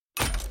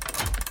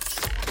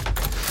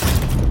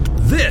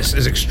This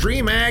is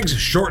Extreme Ag's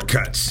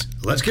Shortcuts.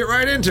 Let's get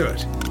right into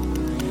it.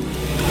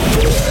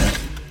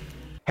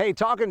 Hey,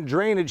 talking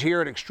drainage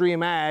here at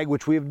Extreme Ag,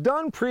 which we've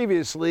done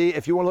previously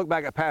if you want to look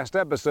back at past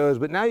episodes,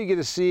 but now you get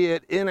to see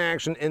it in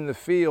action in the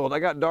field. I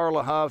got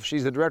Darla Huff.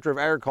 She's the Director of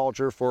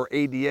Agriculture for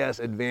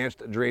ADS,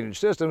 Advanced Drainage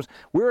Systems.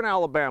 We're in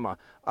Alabama.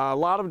 A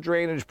lot of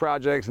drainage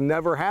projects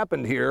never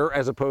happened here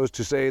as opposed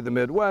to, say, the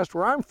Midwest,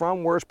 where I'm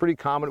from, where it's pretty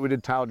common we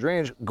did tile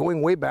drainage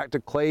going way back to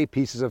clay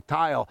pieces of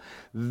tile.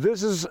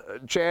 This is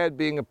Chad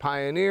being a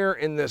pioneer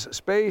in this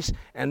space,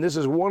 and this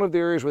is one of the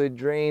areas where they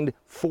drained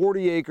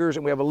 40 acres,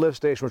 and we have a lift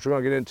station, which we're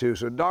going to get into.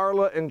 So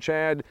Darla and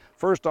Chad,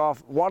 first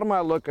off, what am I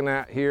looking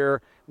at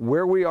here?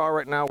 Where we are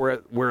right now,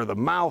 where the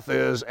mouth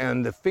is,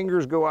 and the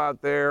fingers go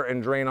out there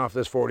and drain off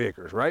this 40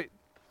 acres, right?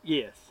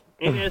 Yes.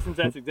 In essence,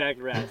 that's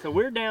exactly right. So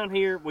we're down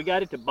here. We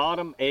got at the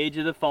bottom edge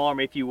of the farm,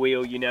 if you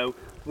will.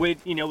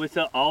 It's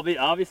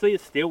obviously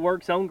it still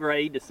works on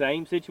grade, the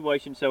same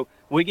situation. So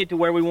we get to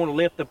where we want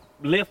to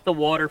lift the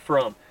water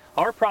from.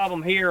 Our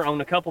problem here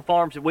on a couple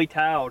farms that we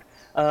tiled,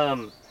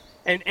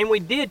 and we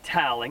did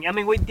tiling. I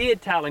mean, we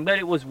did tiling, but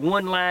it was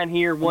one line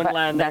here, one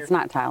line there. That's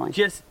not tiling.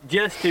 Just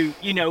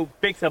to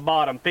fix a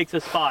bottom, fix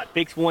a spot,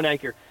 fix 1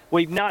 acre.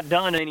 We've not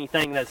done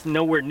anything that's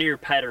nowhere near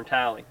pattern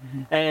tiling.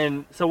 Mm-hmm.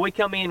 And so we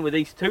come in with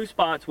these 2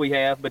 spots we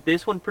have, but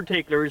this one in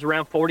particular is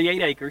around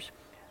 48 acres.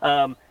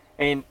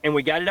 And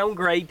we got it on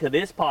grade to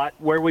this pot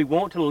where we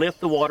want to lift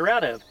the water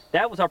out of.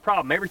 That was our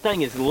problem.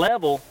 Everything is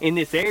level in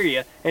this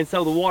area, and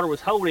so the water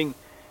was holding,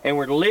 and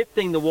we're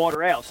lifting the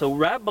water out. So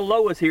right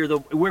below us here,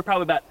 we're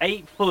probably about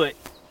 8 foot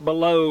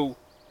below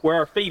where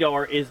our feet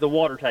are is the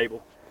water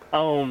table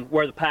on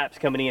where the pipe's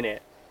coming in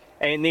at.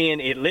 And then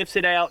it lifts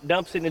it out,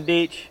 dumps it in the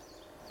ditch,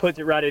 puts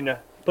it right in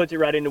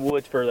the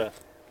woods for the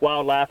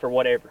wildlife or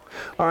whatever.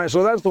 All right,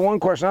 so that's the one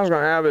question I was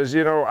going to have is,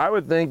 I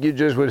would think you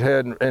just would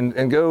head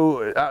and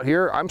go out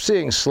here. I'm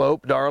seeing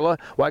slope, Darla.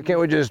 Why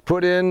can't we just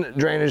put in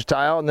drainage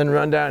tile and then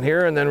run down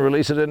here and then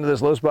release it into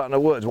this low spot in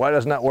the woods? Why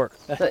doesn't that work?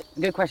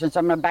 Good question.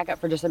 So I'm going to back up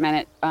for just a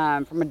minute.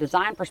 From a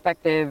design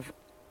perspective,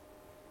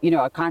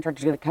 a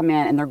contractor's going to come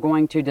in and they're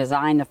going to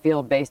design the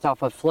field based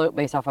off of slope,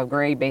 based off of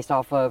grade, based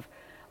off of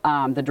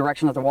the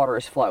direction that the water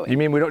is flowing. You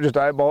mean we don't just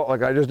eyeball it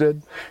like I just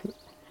did?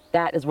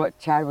 That is what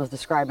Chad was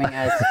describing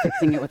as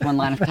fixing it with one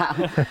line of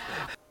tile.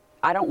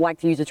 I don't like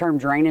to use the term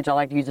drainage. I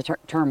like to use the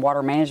term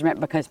water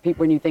management because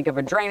when you think of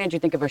a drainage, you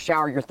think of a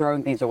shower, you're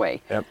throwing things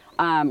away. Yep.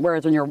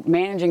 Whereas when you're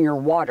managing your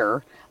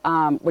water,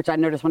 which I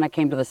noticed when I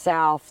came to the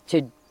South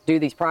to do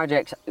these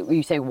projects,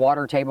 you say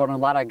water table, and a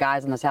lot of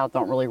guys in the South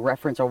don't really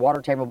reference a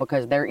water table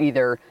because they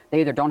either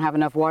don't have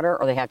enough water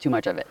or they have too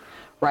much of it,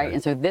 right?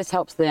 And so this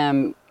helps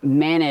them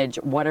manage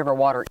whatever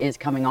water is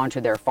coming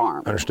onto their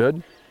farm.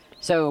 Understood.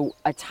 So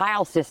a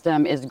tile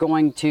system is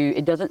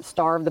it doesn't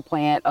starve the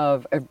plant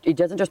it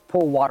doesn't just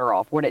pull water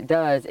off. What it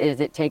does is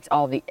it takes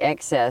all the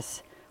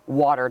excess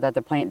water that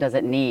the plant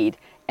doesn't need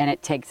and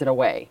it takes it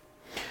away.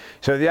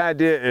 So the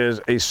idea is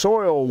a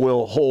soil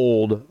will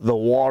hold the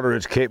water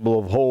it's capable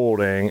of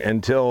holding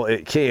until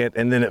it can't,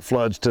 and then it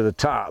floods to the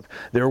top.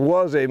 There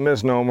was a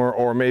misnomer,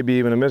 or maybe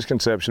even a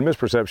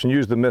misperception,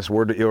 use the miss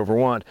word that you ever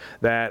want,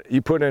 that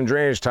you put in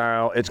drainage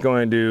tile, it's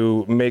going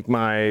to make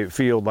my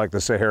field like the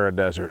Sahara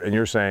Desert. And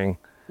you're saying?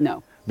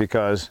 No.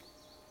 Because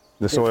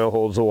the soil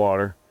holds the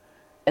water.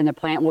 And the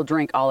plant will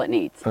drink all it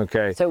needs.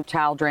 Okay. So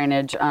tile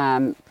drainage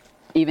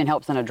even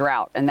helps in a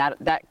drought, and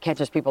that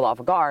catches people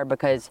off guard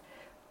because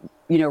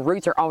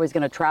roots are always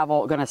going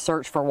to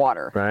search for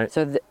water. Right.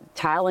 So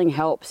tiling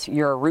helps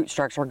your root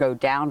structure go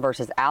down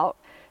versus out.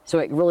 So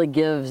it really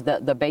gives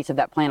the base of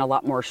that plant a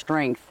lot more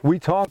strength. We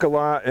talk a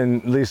lot,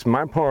 in at least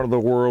my part of the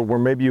world, where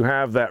maybe you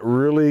have that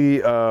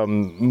really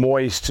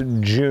moist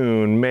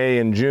May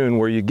and June,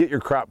 where you get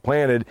your crop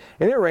planted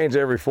and it rains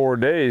every 4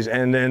 days,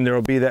 and then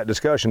there'll be that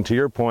discussion to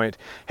your point,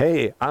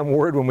 hey, I'm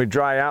worried when we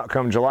dry out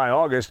come July,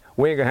 August,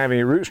 we ain't gonna have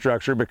any root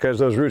structure because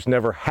those roots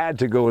never had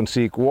to go and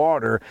seek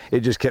water.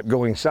 It just kept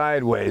going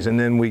sideways, and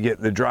then we get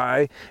the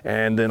dry,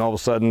 and then all of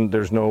a sudden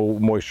there's no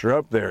moisture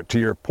up there, to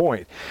your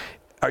point.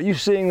 Are you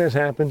seeing this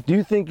happen? Do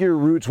you think your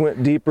roots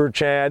went deeper,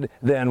 Chad,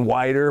 than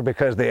wider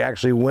because they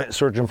actually went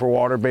searching for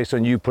water based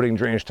on you putting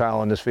drainage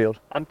tile in this field?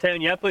 I'm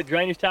telling you, I put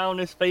drainage tile in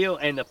this field,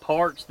 and the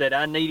parts that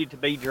I needed to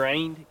be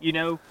drained,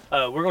 we're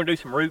going to do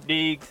some root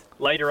digs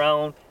later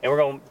on, and we're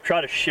going to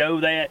try to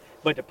show that.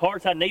 But the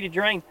parts I needed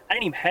drained, I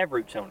didn't even have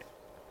roots on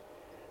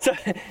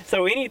it.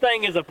 So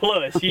anything is a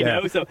plus, you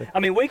know. So I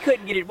mean, we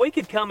couldn't get it. We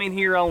could come in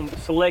here on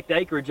select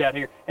acreage out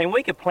here, and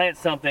we could plant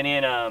something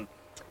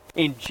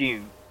in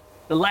June.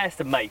 The last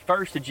of May,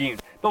 1st of June,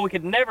 but we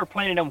could never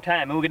plant it on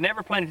time, and we could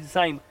never plant it the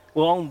same.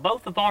 Well, on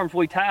both the farms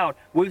we tiled,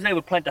 we was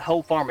able to plant the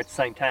whole farm at the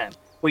same time.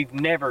 We've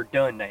never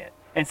done that,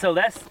 and so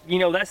that's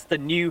the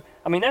new.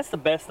 I mean, that's the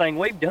best thing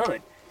we've done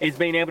is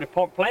being able to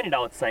plant it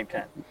all at the same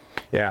time.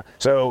 Yeah,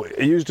 so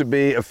it used to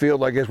be a field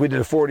like this. We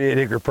did a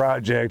 48-acre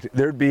project.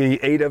 There'd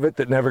be 8 of it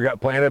that never got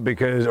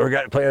planted or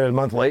got planted a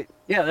month late.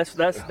 Yeah,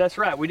 that's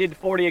right. We did the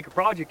 40-acre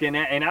project in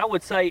that, and I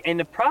would say, and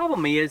the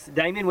problem is,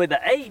 Damian, with the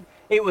 8,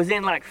 it was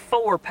in like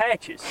 4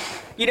 patches.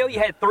 you know, you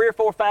had 3 or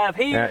 4, 5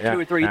 here, 2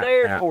 or 3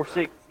 there, 4,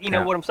 6. You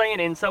know what I'm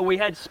saying? And so we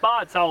had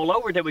spots all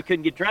over that we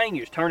couldn't get drained.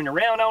 You was turning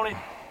around on it,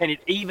 and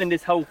it evened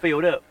this whole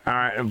field up. All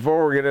right, and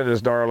before we get into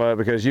this, Darla,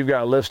 because you've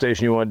got a lift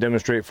station you want to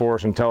demonstrate for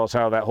us and tell us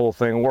how that whole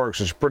thing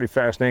works. It's pretty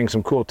fascinating,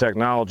 some cool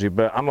technology,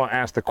 but I'm going to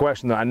ask the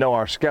question that I know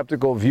our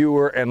skeptical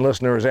viewer and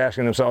listener is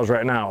asking themselves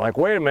right now. Like,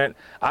 wait a minute,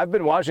 I've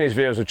been watching these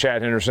videos with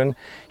Chad Henderson.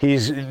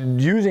 He's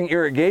using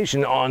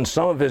irrigation on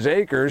some of his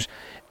acres.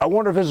 I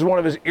wonder if this is one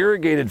of his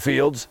irrigated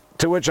fields,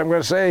 to which I'm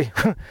going to say,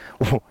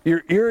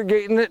 you're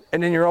irrigating it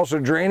and then you're also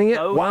draining it.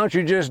 Why don't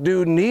you just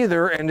do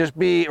neither and just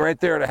be right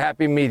there at a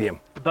happy medium?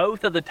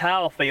 Both of the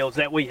tile fields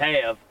that we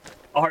have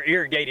are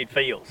irrigated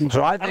fields.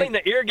 So I mean,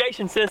 the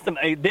irrigation system,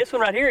 this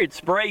one right here, it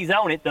sprays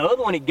on it. The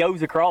other one, it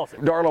goes across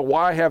it. Darla,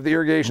 why have the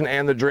irrigation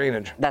and the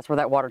drainage? That's where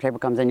that water table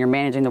comes in. You're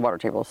managing the water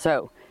table.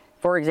 So,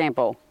 for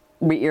example,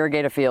 we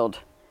irrigate a field.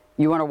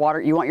 You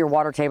want your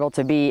water table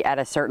to be at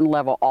a certain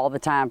level all the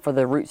time for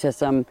the root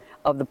system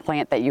of the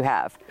plant that you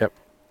have. Yep.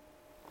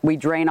 We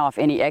drain off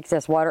any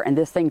excess water, and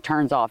this thing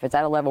turns off. It's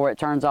at a level where it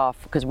turns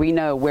off because we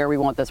know where we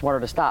want this water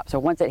to stop. So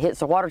once it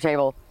hits the water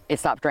table, it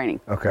stops draining.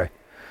 Okay.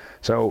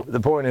 So the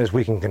point is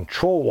we can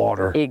control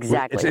water.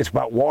 Exactly. It's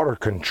about water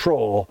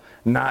control,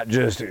 not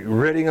just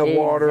ridding of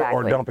water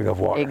or dumping of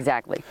water.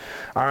 Exactly.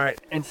 All right.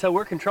 And so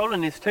we're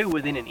controlling this too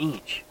within an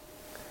inch.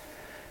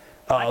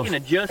 I can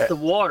adjust the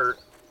water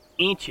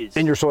inches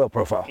in your soil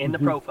profile. in the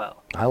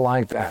profile. I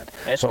like that.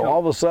 That's so cool. all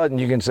of a sudden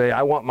you can say,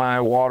 I want my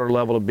water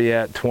level to be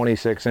at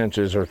 26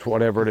 inches or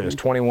whatever it is,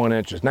 21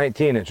 inches,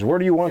 19 inches. Where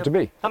do you want it to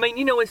be? I mean,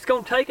 you know, it's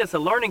going to take us a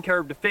learning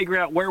curve to figure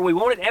out where we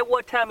want it, at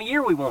what time of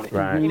year we want it.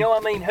 Right. You know,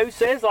 I mean, who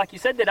says, like you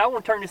said, that I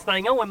want to turn this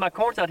thing on when my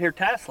corn's out here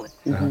tasseling?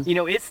 You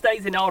know, it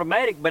stays in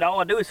automatic, but all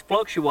I do is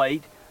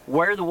fluctuate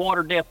where the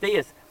water depth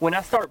is. When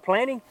I start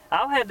planting,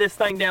 I'll have this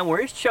thing down where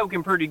it's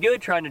choking pretty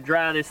good trying to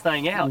dry this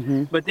thing out.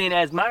 But then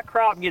as my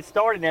crop gets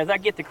started and as I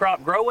get the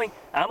crop growing,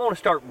 I'm going to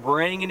start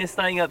bringing this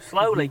thing up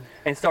slowly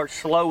and start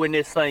slowing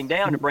this thing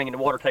down to bringing the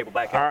water table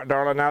back up. All right,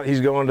 Darla, now that he's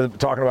going to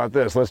talking about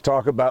this, let's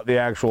talk about the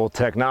actual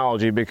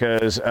technology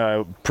because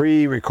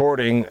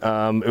pre-recording,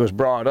 it was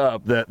brought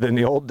up that in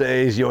the old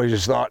days, you always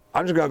just thought,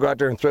 I'm just going to go out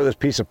there and throw this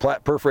piece of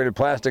perforated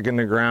plastic in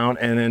the ground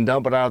and then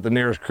dump it out at the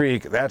nearest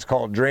creek. That's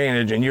called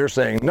drainage. And you're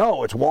saying,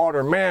 no, it's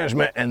water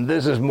management. And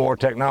this is more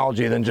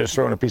technology than just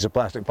throwing a piece of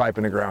plastic pipe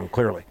in the ground,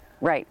 clearly.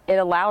 Right. It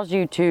allows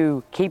you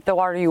to keep the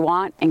water you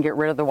want and get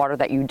rid of the water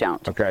that you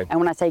don't. Okay. And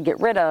when I say get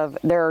rid of,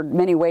 there are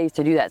many ways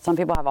to do that. Some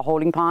people have a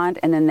holding pond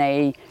and then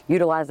they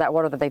utilize that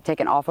water that they've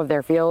taken off of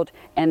their field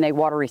and they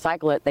water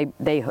recycle it.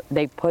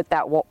 They put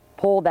that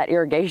pull that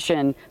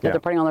irrigation that they're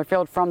putting on their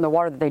field from the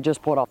water that they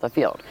just pulled off the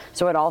field.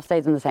 So it all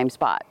stays in the same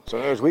spot.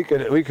 So we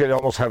could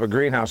almost have a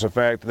greenhouse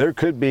effect. There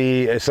could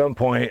be at some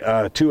point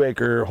a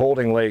 2-acre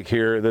holding lake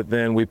here that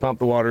then we pump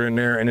the water in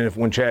there, and then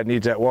when Chad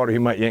needs that water, he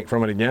might yank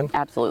from it again.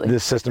 Absolutely.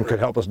 This system could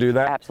help us do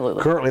that.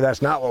 Absolutely. Currently,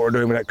 that's not what we're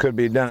doing, but that could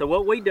be done. So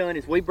what we done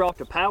is we brought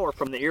the power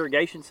from the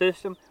irrigation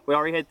system. We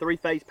already had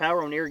 3-phase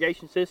power on the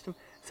irrigation system.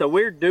 So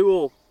we're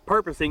dual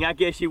purposing, I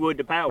guess you would,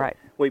 the power. Right.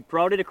 We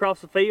brought it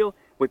across the field.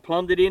 We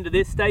plumbed it into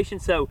this station,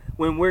 so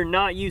when we're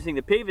not using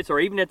the pivots, or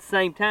even at the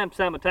same time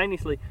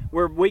simultaneously,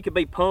 where we could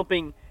be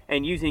pumping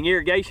and using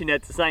irrigation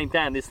at the same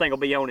time, this thing will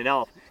be on and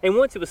off. And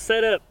once it was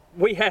set up,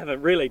 we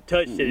haven't really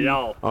touched it at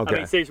all. Okay. I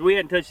mean, seriously, we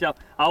hadn't touched it all.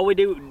 All we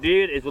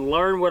did is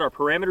learn what our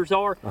parameters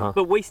are,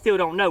 but we still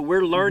don't know.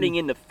 We're learning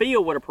in the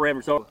field what our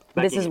parameters are.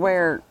 This is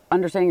where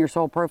understanding your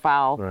soil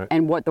profile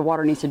and what the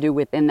water needs to do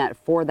within that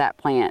for that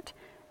plant,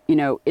 you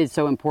know, is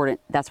so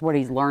important. That's what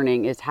he's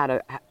learning, is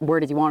where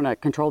does he want to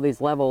control these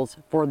levels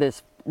for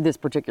this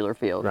particular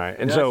field. Right.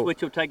 And so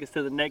which will take us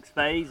to the next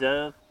phase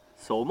of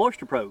soil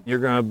moisture probe. You're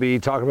going to be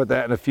talking about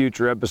that in a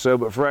future episode,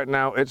 but for right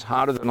now, it's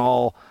hotter than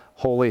all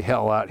holy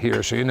hell out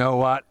here. So you know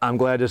what? I'm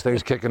glad this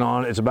thing's kicking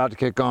on. It's about to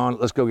kick on.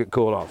 Let's go get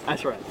cooled off.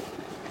 That's right.